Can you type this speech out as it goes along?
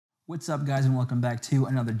What's up guys, and welcome back to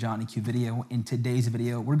another Johnny Q video. In today's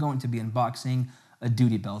video, we're going to be unboxing a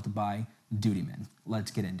duty belt by Dutyman. Let's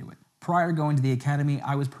get into it. Prior to going to the academy,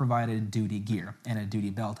 I was provided duty gear and a duty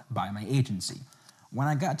belt by my agency. When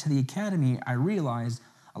I got to the academy, I realized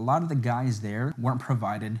a lot of the guys there weren't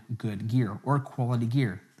provided good gear or quality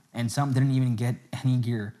gear, and some didn't even get any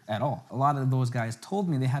gear at all. A lot of those guys told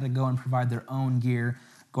me they had to go and provide their own gear,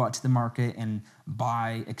 go out to the market and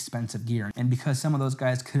buy expensive gear. And because some of those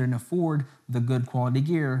guys couldn't afford the good quality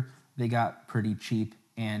gear, they got pretty cheap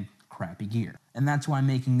and crappy gear. And that's why I'm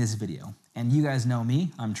making this video. And you guys know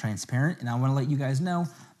me, I'm transparent, and I wanna let you guys know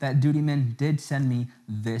that Dutyman did send me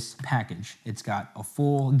this package. It's got a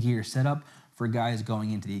full gear setup for guys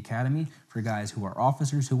going into the academy, for guys who are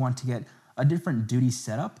officers who want to get a different duty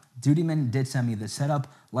setup. Dutyman did send me the setup.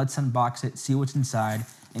 Let's unbox it, see what's inside,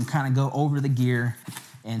 and kind of go over the gear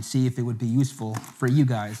and see if it would be useful for you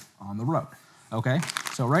guys on the road. Okay,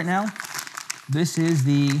 so right now, this is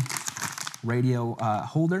the radio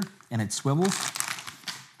holder, and it swivels.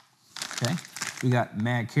 Okay, we got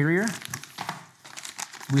mag carrier.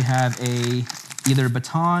 We have a either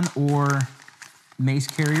baton or mace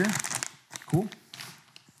carrier. Cool.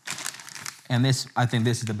 And this, I think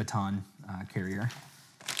this is the baton carrier.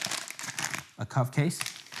 A cuff case.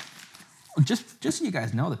 Just so you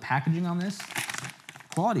guys know, the packaging on this,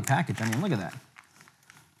 quality package. I mean, look at that.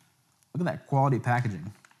 Look at that quality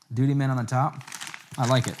packaging. Dutyman on the top. I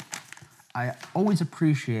like it. I always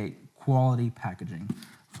appreciate quality packaging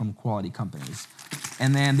from quality companies.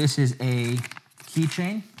 And then this is a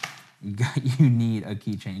keychain. You need a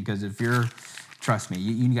keychain because if you're, trust me,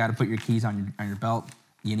 you got to put your keys on your belt.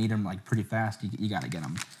 You need them like pretty fast. You got to get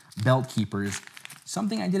them. Belt keepers.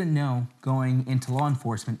 Something I didn't know going into law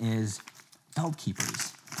enforcement is belt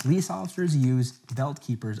keepers. Police officers use belt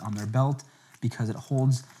keepers on their belt because it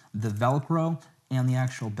holds the Velcro and the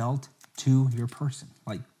actual belt to your person.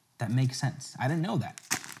 Like, that makes sense. I didn't know that.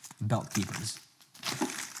 Belt keepers.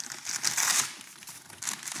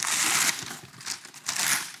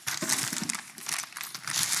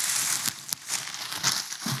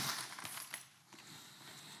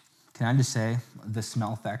 Can I just say, the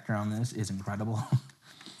smell factor on this is incredible.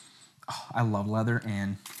 Oh, I love leather,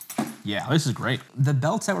 and yeah, this is great. The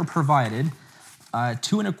belts that were provided, 2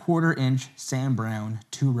 1/4 inch Sam Browne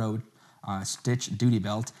 2-row stitch duty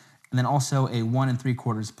belt, and then also a 1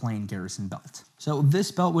 3/4 plain Garrison belt. So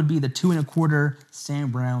this belt would be the 2 1/4 Sam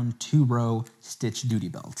Browne 2-row stitch duty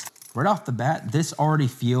belt. Right off the bat, this already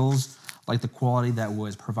feels like the quality that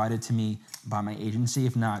was provided to me by my agency,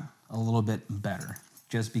 if not a little bit better,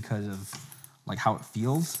 just because of like how it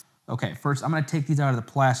feels. Okay, first I'm gonna take these out of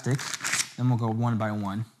the plastic, then we'll go one by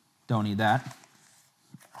one. Don't need that.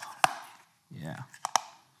 Yeah.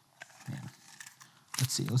 Man.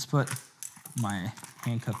 Let's see. Let's put my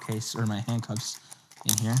handcuff case or my handcuffs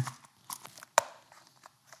in here.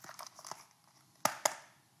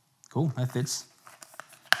 Cool. That fits.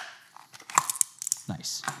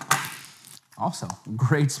 Nice. Also,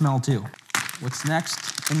 great smell too. What's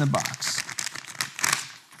next in the box?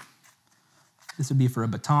 This would be for a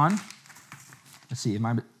baton. Let's see.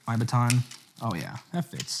 My baton. Oh yeah, that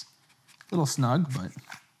fits. A little snug, but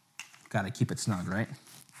gotta keep it snug, right?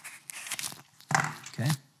 Okay.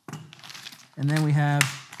 And then we have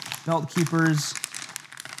belt keepers.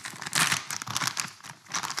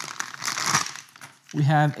 We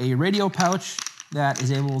have a radio pouch that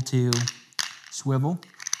is able to swivel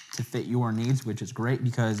to fit your needs, which is great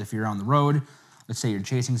because if you're on the road, let's say you're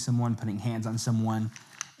chasing someone, putting hands on someone,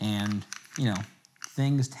 and you know,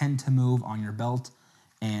 things tend to move on your belt,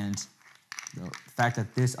 and the fact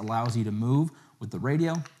that this allows you to move with the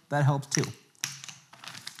radio, that helps too.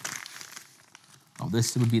 Oh,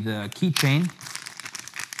 this would be the keychain.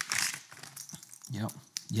 Yep,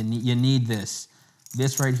 you need this.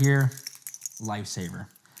 This right here, lifesaver.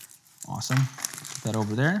 Awesome. Put that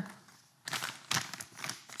over there.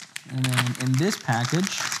 And then in this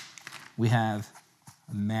package, we have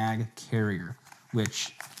a mag carrier,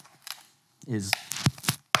 which is,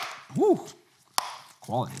 woo,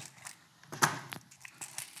 quality.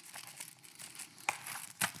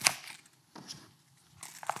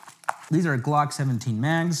 These are Glock 17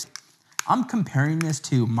 mags. I'm comparing this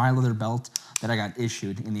to my leather belt that I got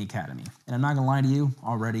issued in the academy. And I'm not gonna lie to you,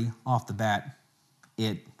 already off the bat,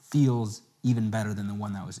 it feels even better than the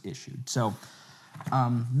one that was issued. So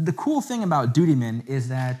the cool thing about Dutyman is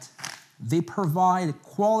that they provide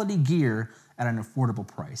quality gear at an affordable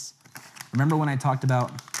price. Remember when I talked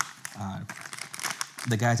about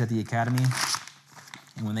the guys at the academy?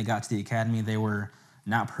 And when they got to the academy, they were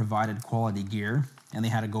not provided quality gear and they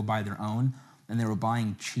had to go buy their own. and they were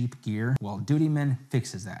buying cheap gear. Well, Dutyman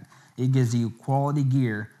fixes that. It gives you quality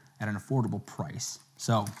gear at an affordable price.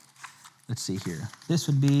 So let's see here. This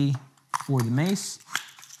would be for the mace.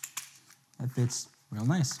 That fits real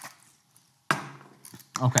nice.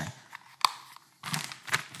 Okay.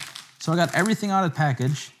 So I got everything out of the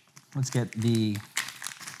package. Let's get the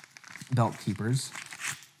belt keepers.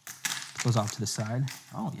 Goes off to the side.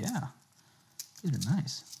 Oh yeah, these are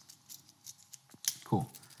nice. Cool.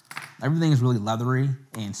 Everything is really leathery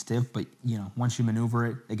and stiff, but you know, once you maneuver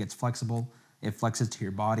it, it gets flexible. It flexes to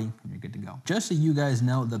your body and you're good to go. Just so you guys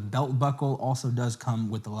know, the belt buckle also does come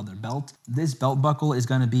with the leather belt. This belt buckle is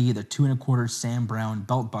gonna be the 2 1/4 Sam Browne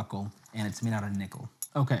belt buckle, and it's made out of nickel.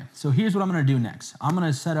 Okay, so here's what I'm gonna do next. I'm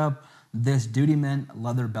gonna set up this Dutyman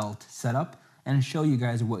leather belt setup and show you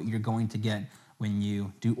guys what you're going to get when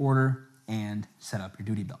you do order and set up your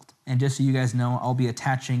duty belt. And just so you guys know, I'll be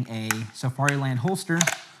attaching a Safariland holster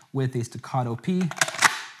with a staccato P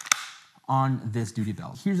on this duty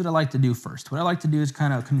belt. Here's what I like to do first. What I like to do is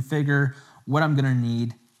kind of configure what I'm gonna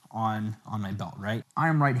need on my belt, right?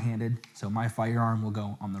 I'm right-handed, so my firearm will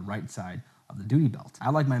go on the right side of the duty belt.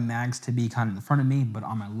 I like my mags to be kind of in front of me, but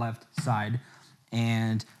on my left side.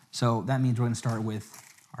 And so that means we're gonna start with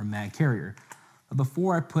our mag carrier. But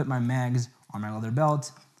before I put my mags on my leather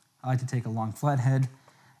belt, I like to take a long flathead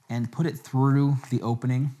and put it through the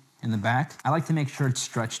opening in the back. I like to make sure it's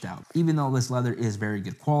stretched out. Even though this leather is very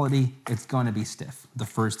good quality, it's gonna be stiff the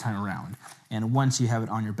first time around. And once you have it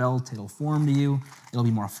on your belt, it'll form to you, it'll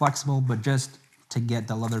be more flexible, but just to get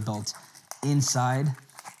the leather belt inside,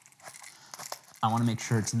 I wanna make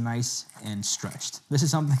sure it's nice and stretched. This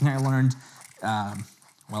is something I learned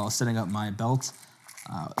while I was setting up my belt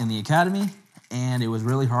in the academy, and it was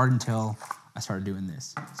really hard until I started doing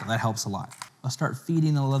this. So that helps a lot. I'll start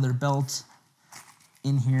feeding the leather belt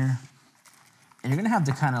in here. And you're gonna have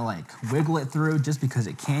to kind of like wiggle it through just because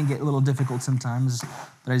it can get a little difficult sometimes.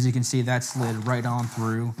 But as you can see, that slid right on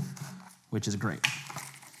through, which is great.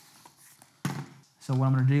 So what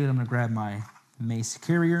I'm gonna do is I'm gonna grab my mace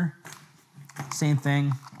carrier. Same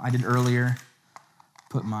thing I did earlier.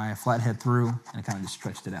 Put my flathead through and I kind of just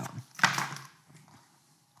stretched it out.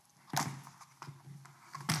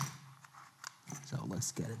 So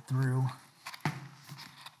let's get it through.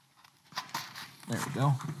 There we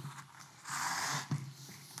go.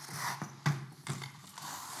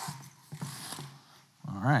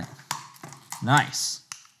 All right, nice.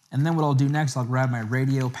 And then what I'll do next, I'll grab my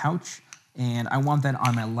radio pouch, and I want that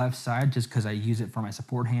on my left side just because I use it for my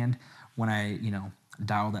support hand when I,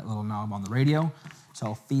 dial that little knob on the radio. So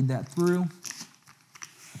I'll feed that through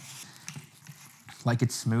like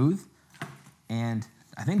it's smooth. And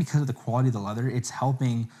I think because of the quality of the leather, it's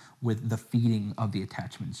helping with the feeding of the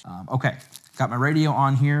attachments. Okay, got my radio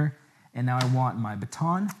on here, and now I want my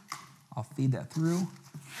baton. I'll feed that through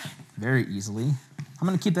very easily. I'm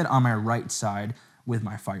gonna keep that on my right side with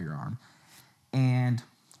my firearm. And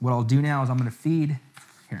what I'll do now is I'm gonna feed,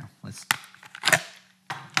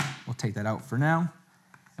 we'll take that out for now,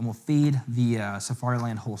 and we'll feed the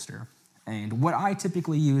Safariland holster. And what I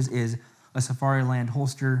typically use is a Safariland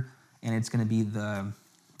holster, and it's gonna be the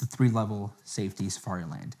 3-level safety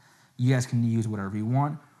Safariland. You guys can use whatever you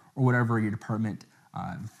want or whatever your department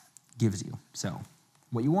gives you. So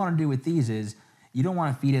what you wanna do with these is you don't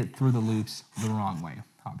wanna feed it through the loops the wrong way.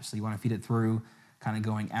 Obviously, you wanna feed it through kind of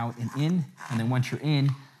going out and in, and then once you're in,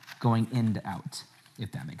 going in to out,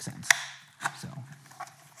 if that makes sense. So,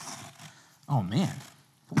 oh man,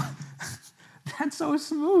 that's so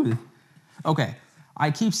smooth. Okay, I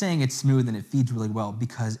keep saying it's smooth and it feeds really well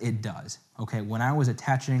because it does. Okay, when I was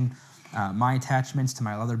attaching my attachments to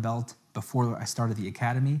my leather belt before I started the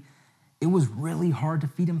academy, it was really hard to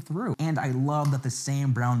feed them through. And I love that the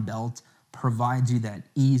Sam Browne belt provides you that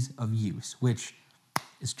ease of use, which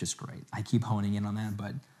is just great. I keep honing in on that,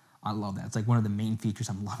 but I love that. It's like one of the main features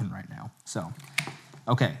I'm loving right now. So,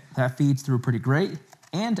 okay, that feeds through pretty great.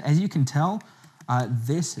 And as you can tell,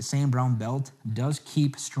 this Sam Browne belt does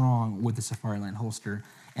keep strong with the Safariland holster,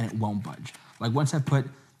 and it won't budge. Like once I put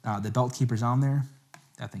the belt keepers on there,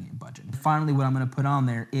 that thing ain't budging. Finally, what I'm gonna put on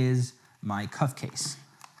there is my cuff case.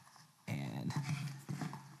 And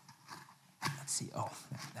let's see, oh,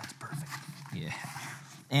 that's perfect, yeah.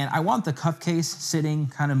 And I want the cuff case sitting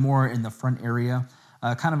kind of more in the front area,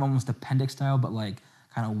 kind of almost appendix style, but like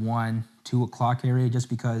kind of 1, 2 o'clock area, just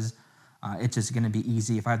because it's just gonna be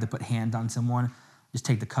easy. If I have to put hands on someone, just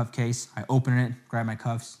take the cuff case, I open it, grab my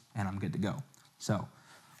cuffs, and I'm good to go. So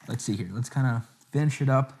let's see here. Let's kind of finish it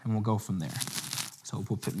up, and we'll go from there. So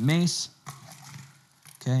we'll put mace,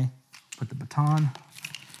 okay, put the baton,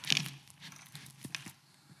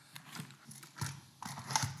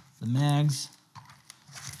 the mags,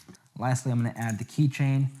 Lastly, I'm gonna add the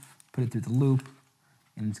keychain, put it through the loop,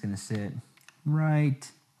 and it's gonna sit right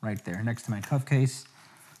there next to my cuff case.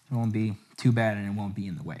 It won't be too bad and it won't be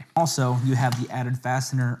in the way. Also, you have the added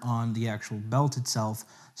fastener on the actual belt itself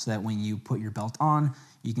so that when you put your belt on,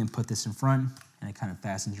 you can put this in front and it kind of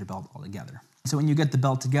fastens your belt all together. So when you get the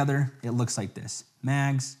belt together, it looks like this.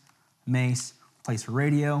 Mags, mace, place for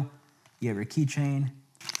radio, you have your keychain,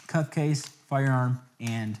 cuff case, firearm,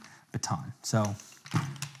 and baton. So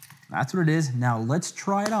that's what it is. Now let's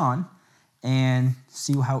try it on and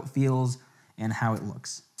see how it feels and how it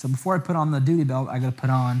looks. So before I put on the duty belt, I gotta put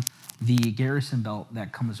on the garrison belt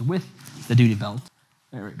that comes with the duty belt.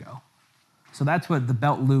 There we go. So that's what the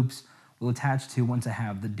belt loops will attach to once I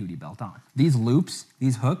have the duty belt on. These loops,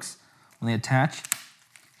 these hooks, when they attach,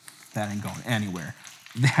 that ain't going anywhere.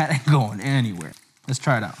 That ain't going anywhere. Let's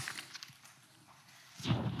try it out.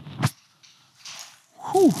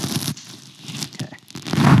 Whew. Okay.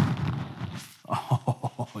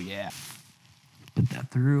 Oh, yeah. Put that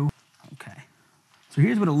through. Okay. So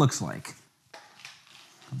here's what it looks like.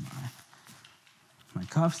 My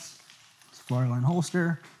cuffs, Floorline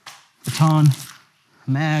holster, baton,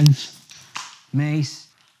 mags, mace.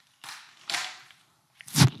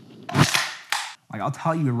 Like, I'll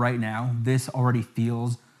tell you right now, this already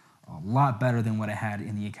feels a lot better than what I had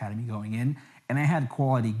in the academy going in. And I had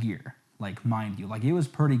quality gear, like, mind you. Like, it was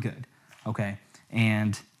pretty good, okay?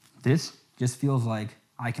 And this just feels like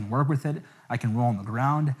I can work with it. I can roll on the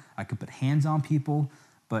ground. I can put hands on people,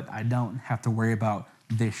 but I don't have to worry about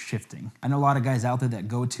this shifting. I know a lot of guys out there that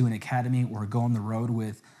go to an academy or go on the road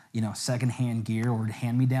with, you know, secondhand gear or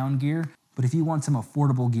hand-me-down gear. But if you want some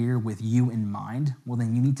affordable gear with you in mind, well,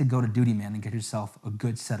 then you need to go to Dutyman and get yourself a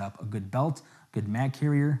good setup, a good belt, good mag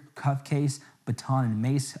carrier, cuff case, baton and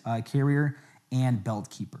mace carrier, and belt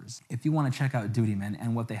keepers. If you want to check out Dutyman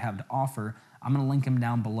and what they have to offer, I'm going to link them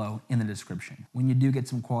down below in the description. When you do get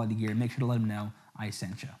some quality gear, make sure to let them know I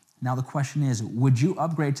sent you. Now the question is, would you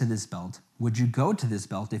upgrade to this belt? Would you go to this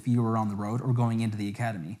belt if you were on the road or going into the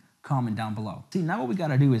academy? Comment down below. See, now what we got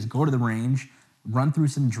to do is go to the range, run through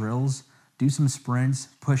some drills, do some sprints,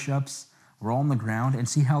 push-ups, roll on the ground, and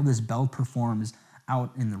see how this belt performs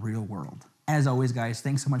out in the real world. As always, guys,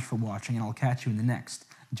 thanks so much for watching, and I'll catch you in the next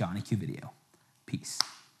Johnny Q video. Peace.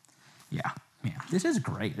 Yeah, man, this is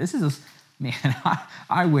great. This is, man,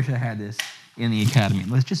 I wish I had this in the academy.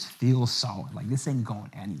 Let's just feel solid. Like, this ain't going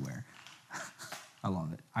anywhere. I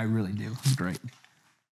love it. I really do. It's great.